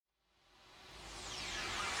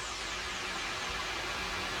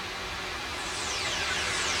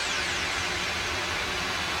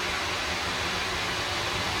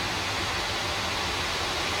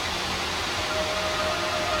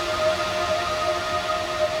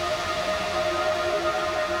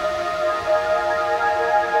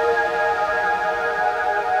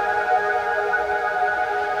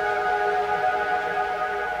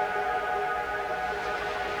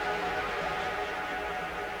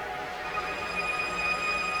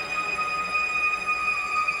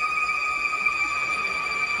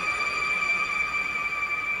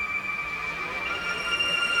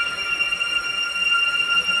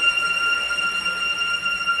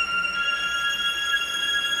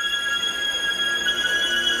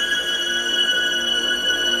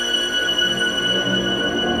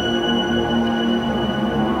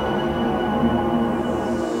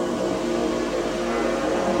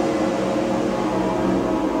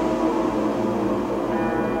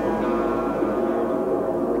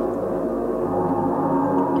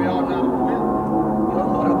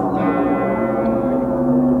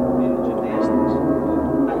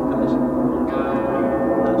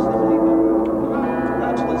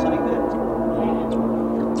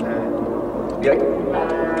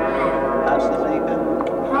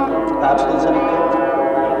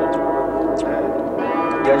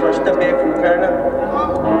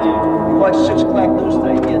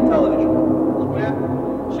state, yeah, television. Look where?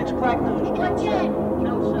 6 O'clock News, Channel 7.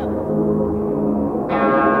 Channel 7.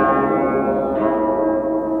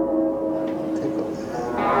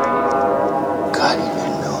 God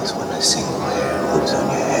even knows when a single hair moves on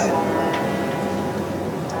your head.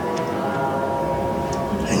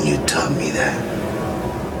 And you taught me that.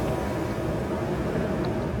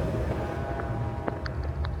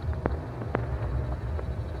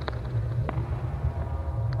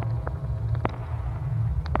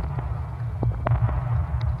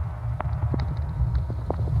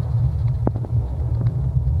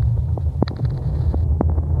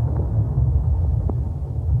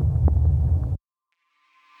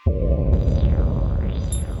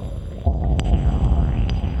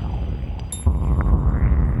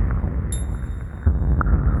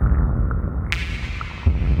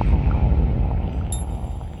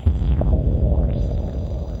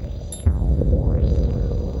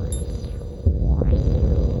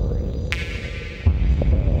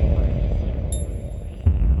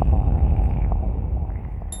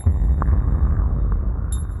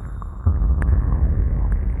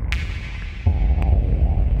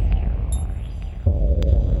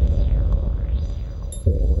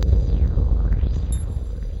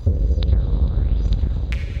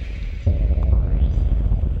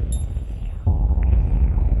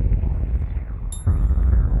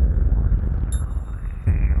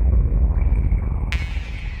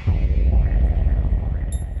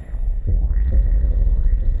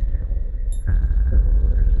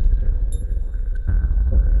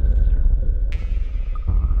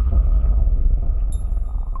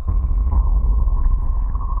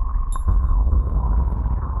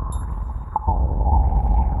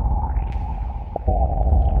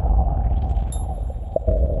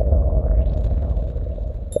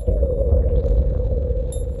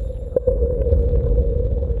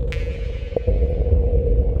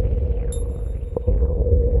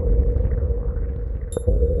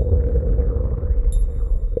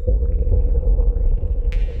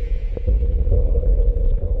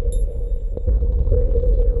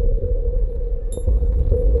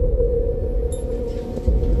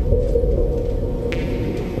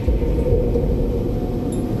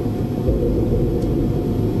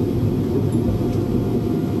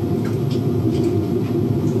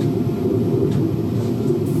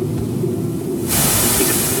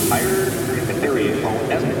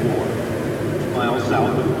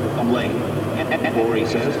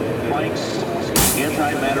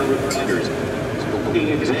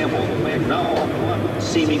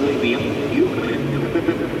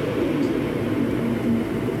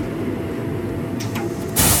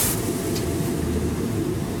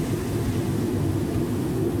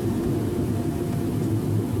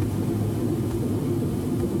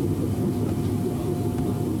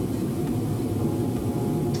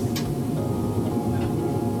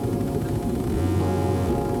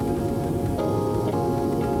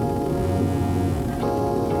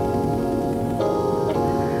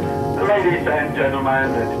 Ladies and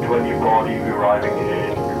gentlemen, at 2040 we're arriving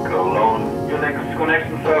in Cologne. Your next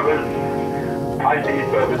connection service, IC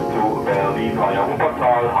service to Berlin via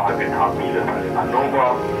Wuppertal, Hagen, Hamile, and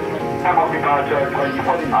Hanover. Time of departure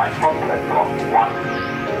 2049 from platform 1.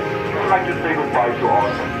 I would like to say goodbye to all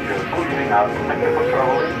passengers who are leaving us. Thank you for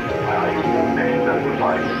traveling. I hope you stay and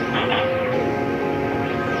goodbye.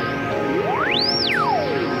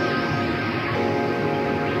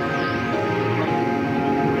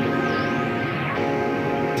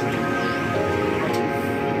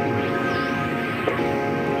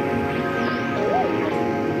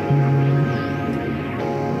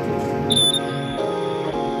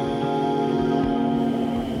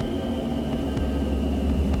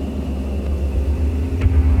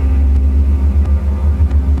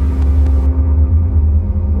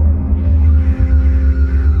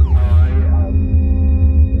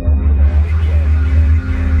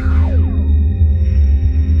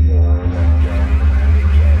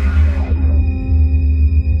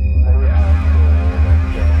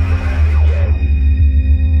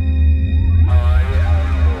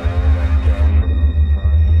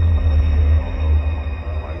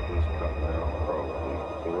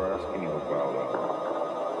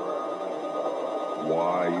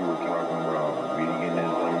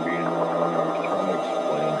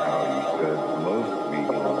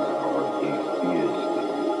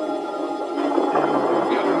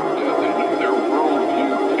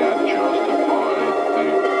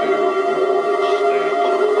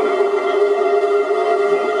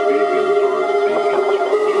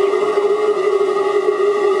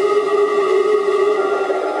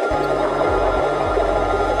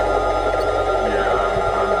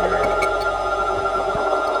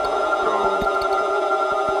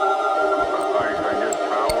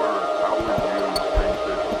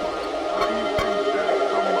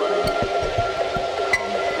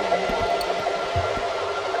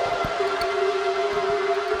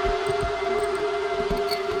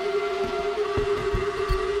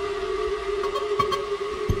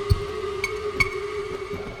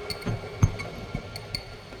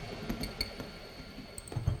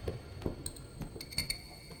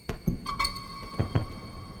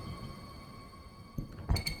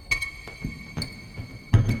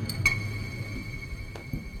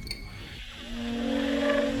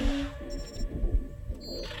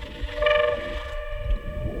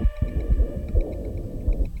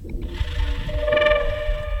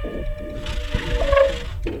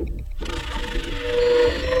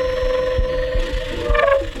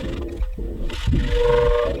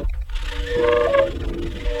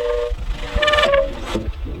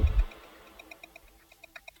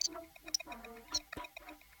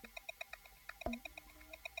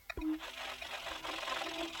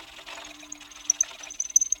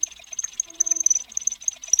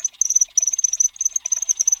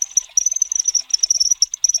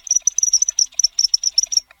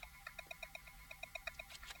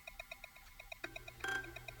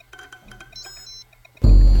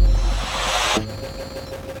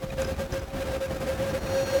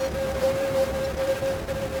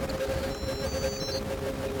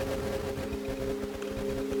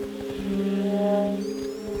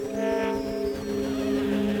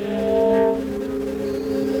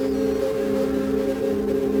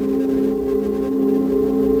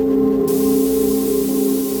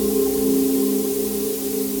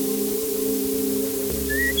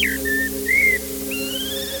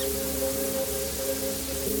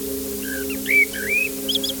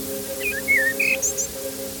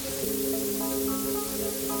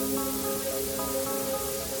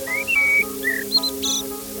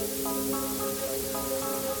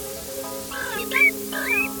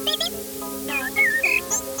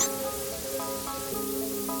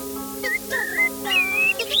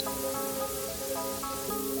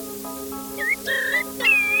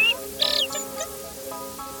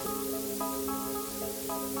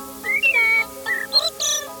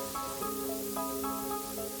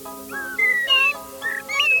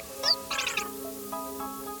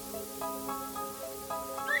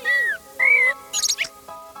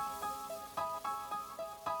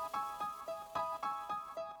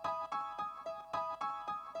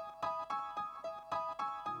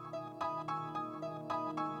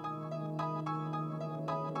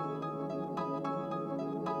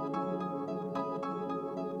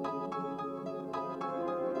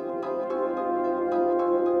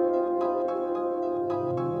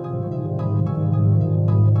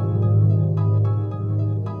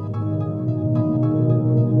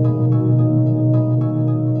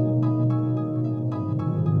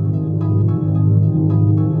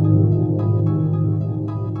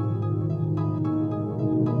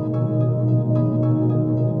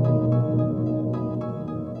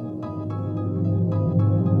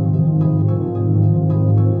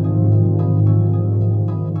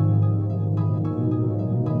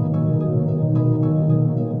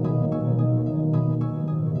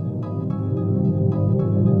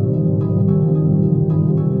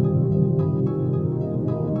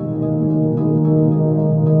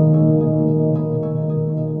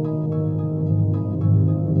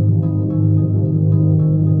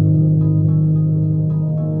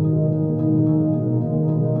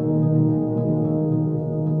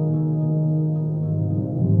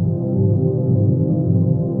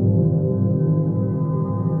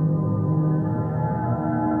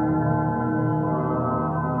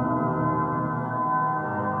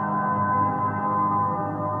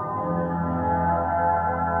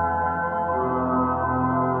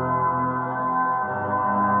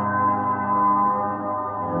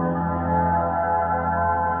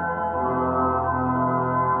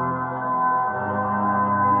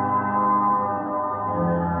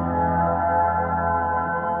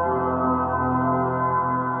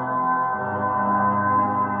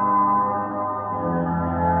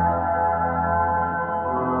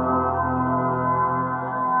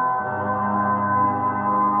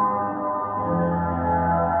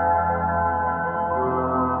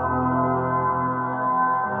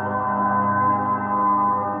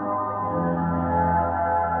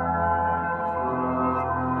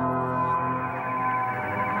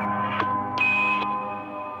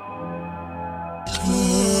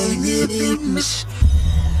 Thank you.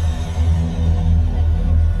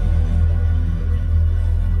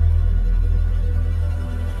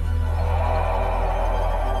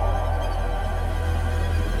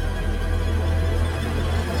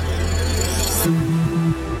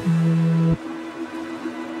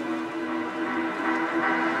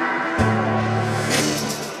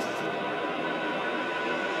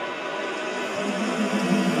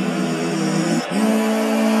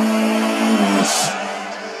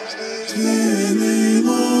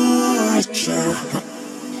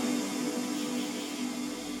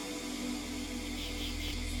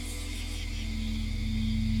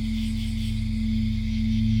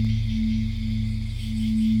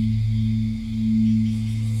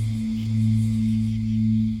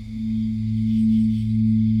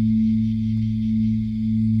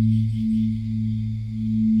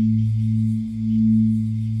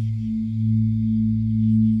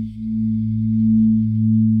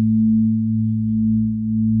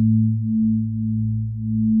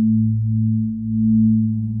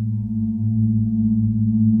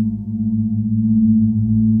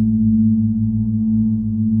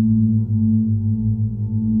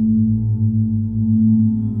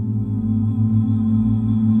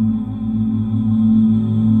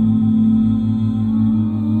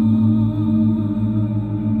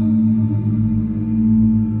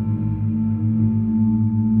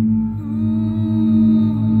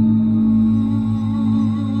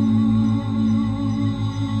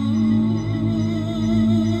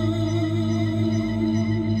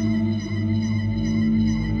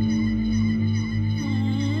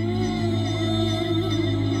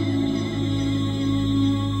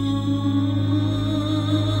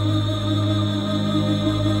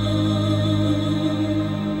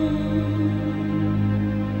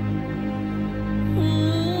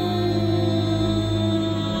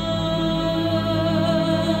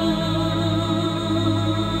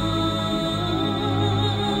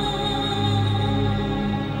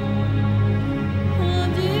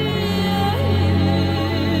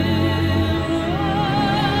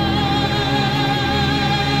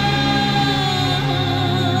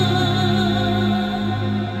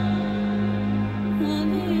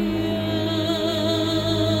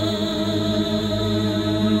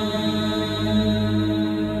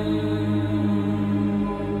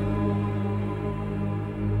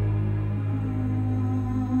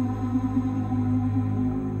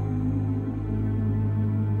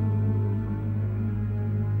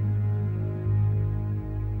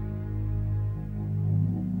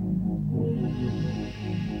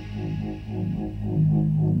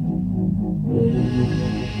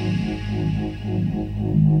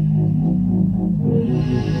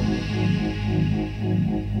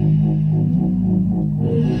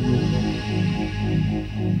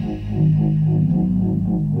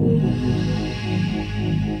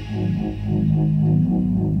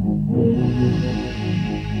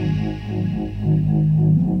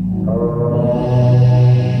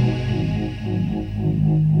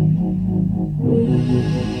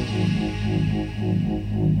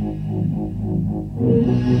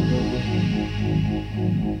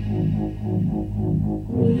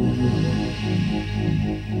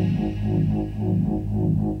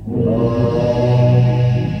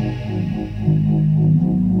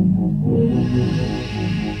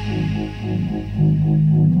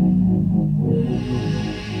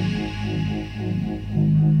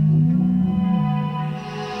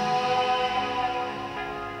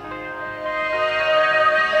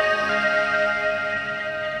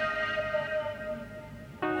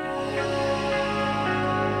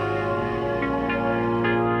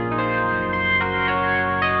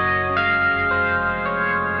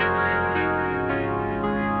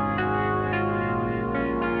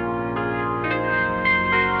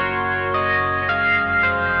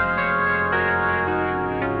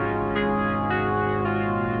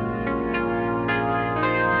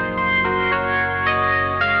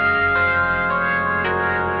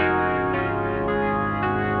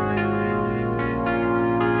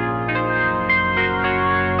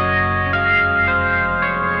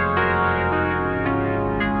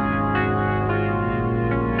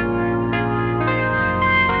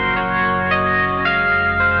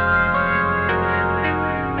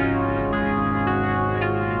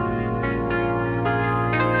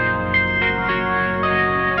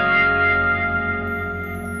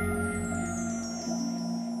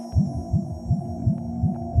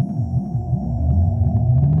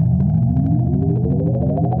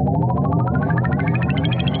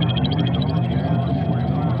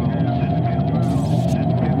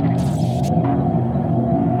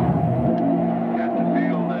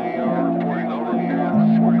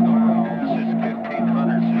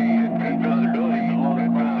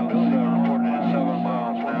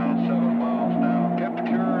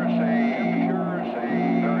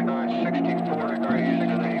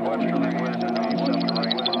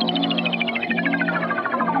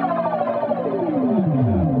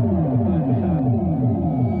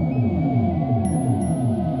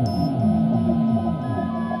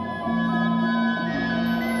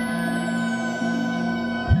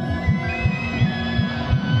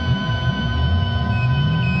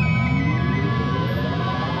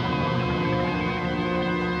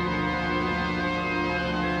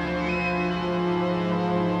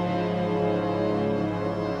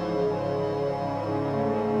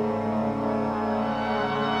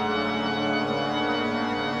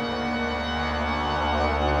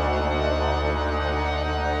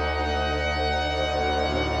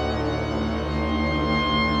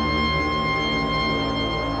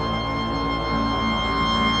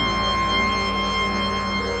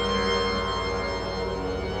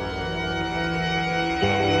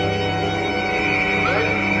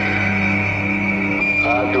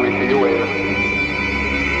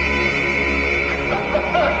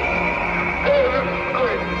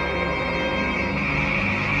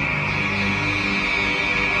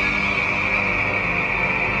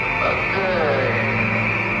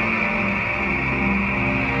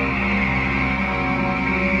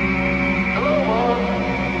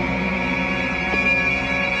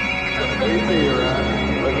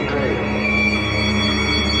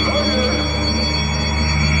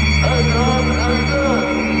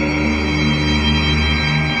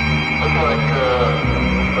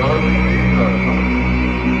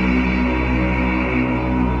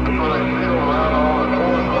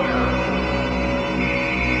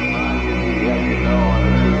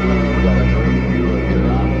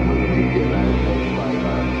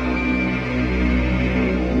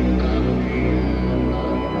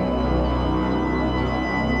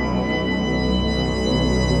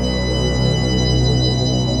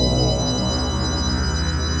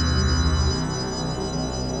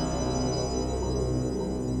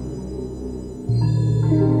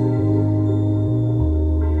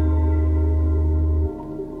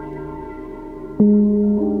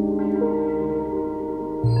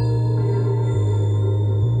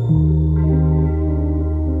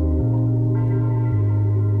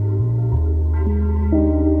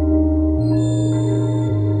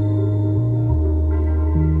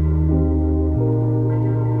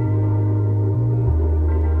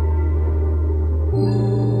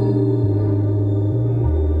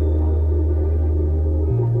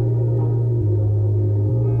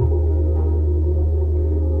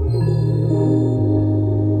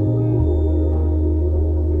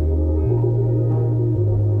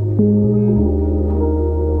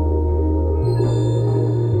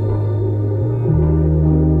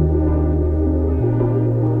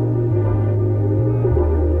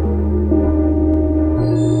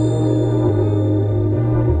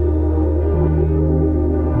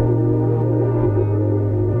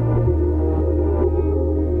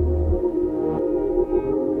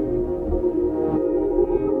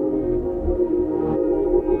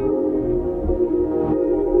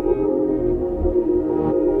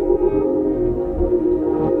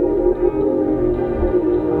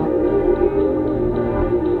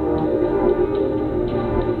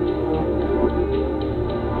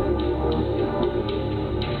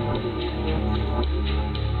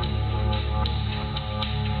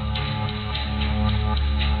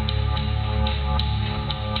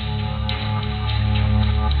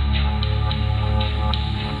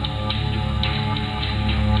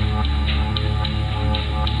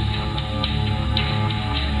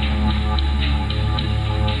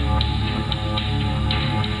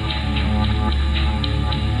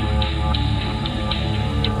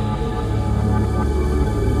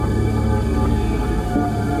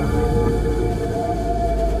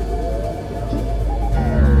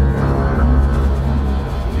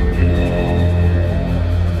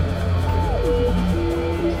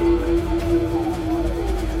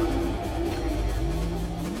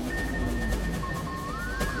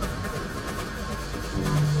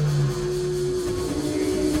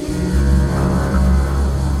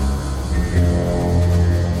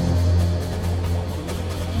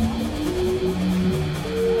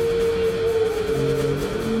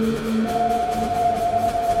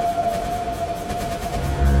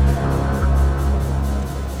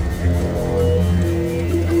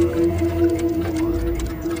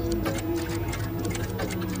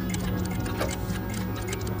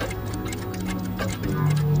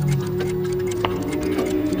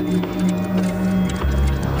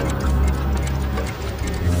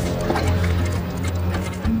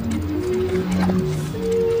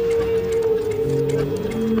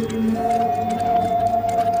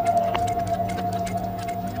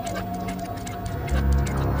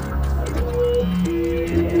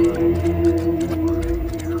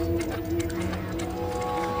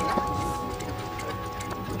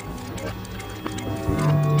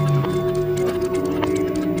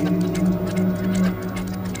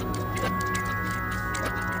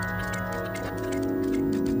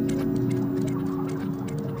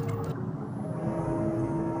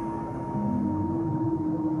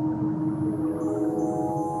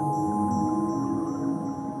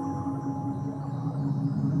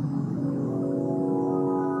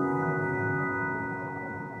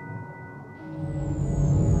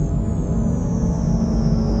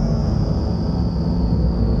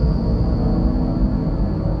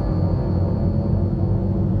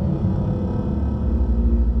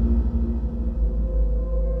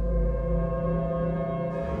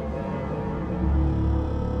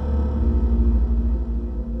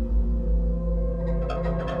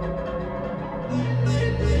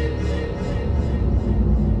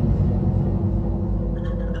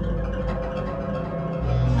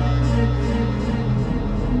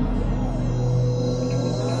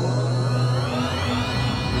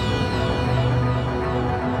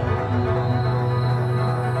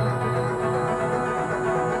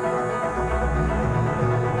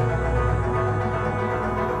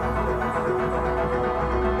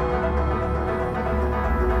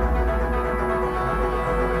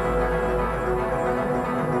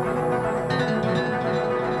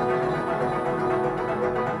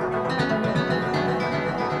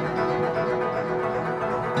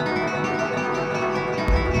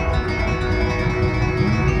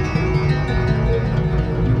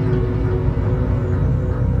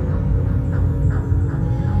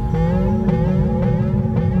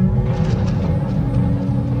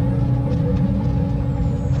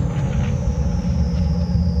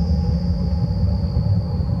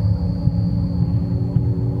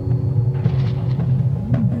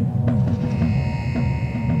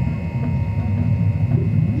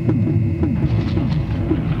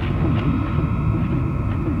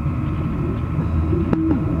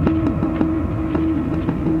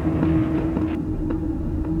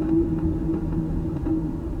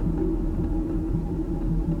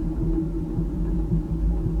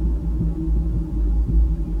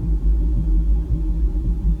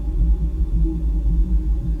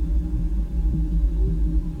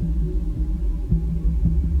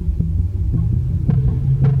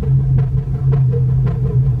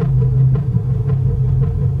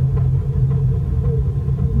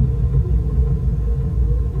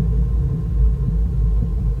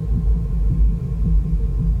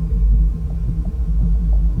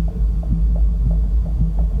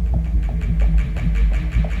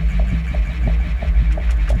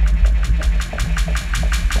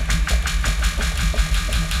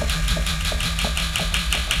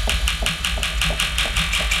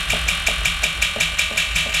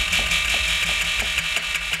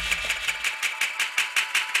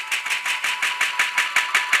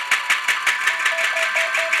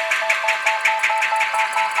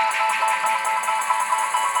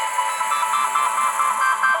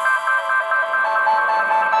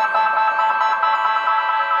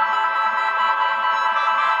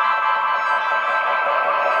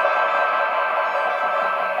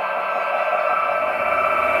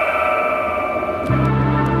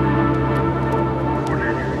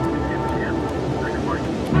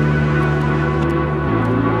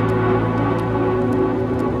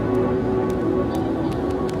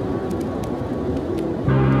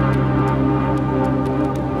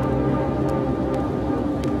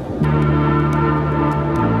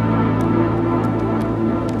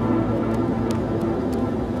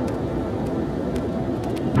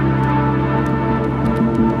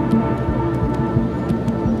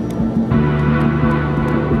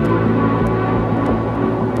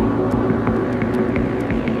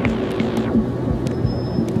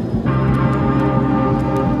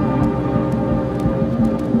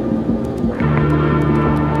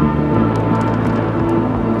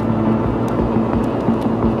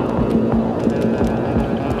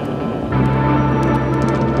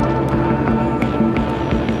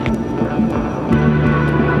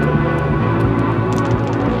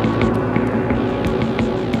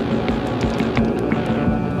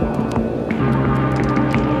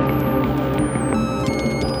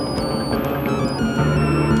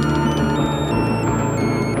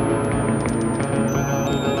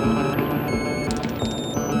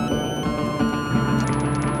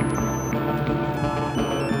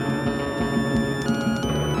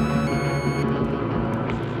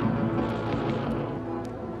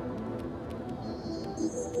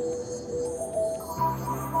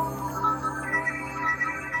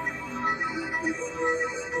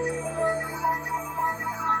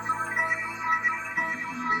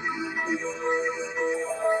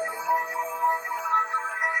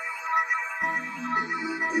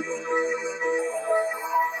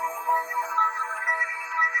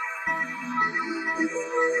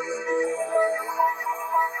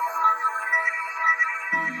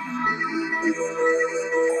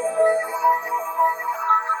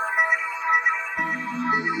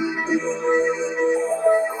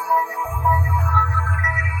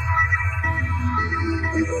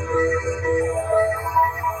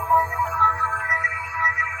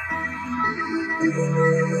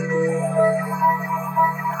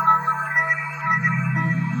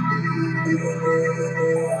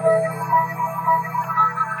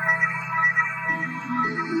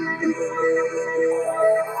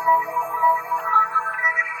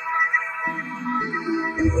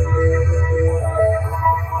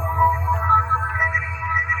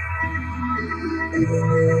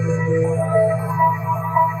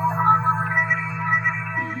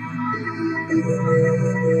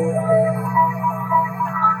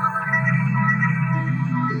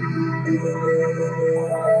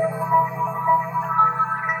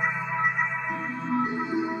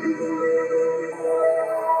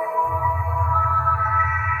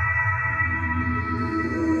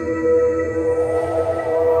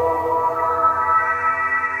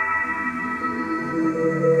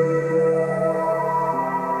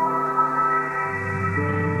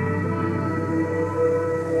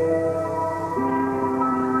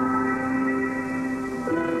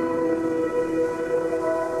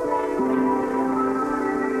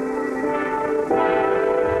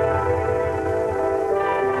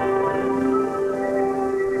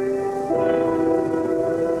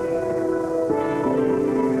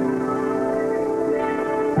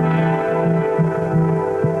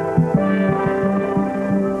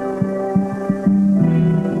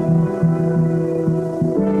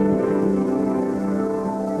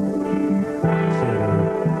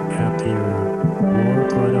 More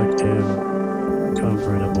productive,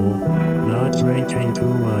 comfortable, not drinking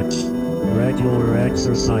too much, regular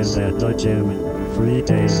exercise at the gym, 3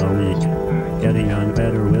 days a week, getting on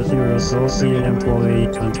better with your associate employee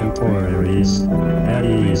contemporaries, at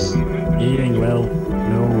ease, eating well,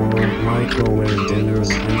 no more microwave dinners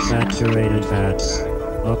and saturated fats,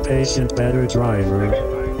 a patient better driver,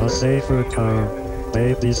 a safer car,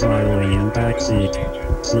 baby smiling in backseat,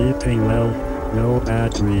 sleeping well, no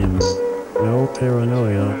bad dreams. No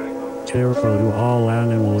paranoia, careful to all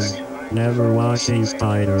animals, never washing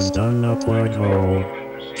spiders down a plug hole,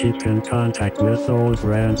 keep in contact with old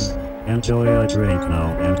friends, enjoy a drink now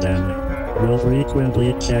and then, will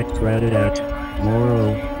frequently check credit at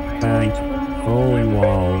Moral, Bank, Hole in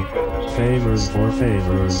Wall, favors for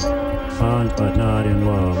favors, fond but not in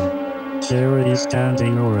love, charity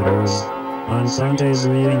standing orders, on Sundays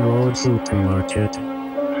reading Road Supermarket,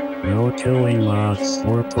 no killing moths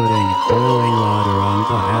or putting boiling water on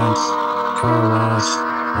the ants. Car wash,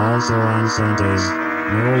 also on Sundays.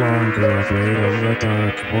 No longer afraid of the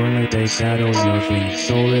dark or midday shadows. Nothing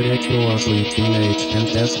so ridiculously teenage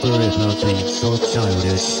and desperate. Nothing so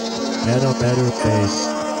childish. At a better pace,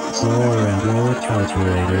 slower and more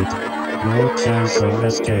calculated. No chance of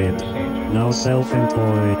escape. Now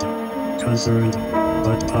self-employed, concerned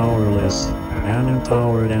but powerless. An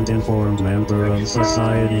empowered and informed member of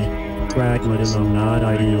society. Pragmatism, not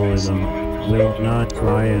idealism. Will not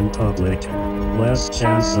cry in public. Less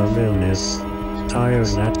chance of illness.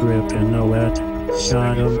 Tires that grip in the wet.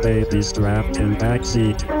 Shot of baby strapped in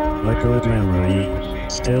backseat. A good memory.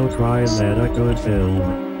 Still cries at a good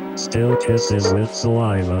film. Still kisses with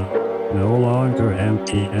saliva. No longer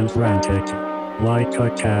empty and frantic. Like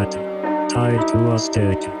a cat. Tied to a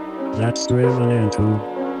stick. That's driven into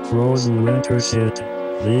frozen winter shit,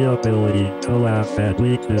 the ability to laugh at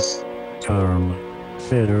weakness, calm,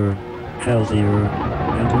 fitter, healthier,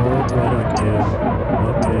 and more productive,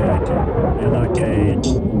 a pig in a cage,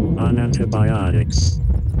 on antibiotics.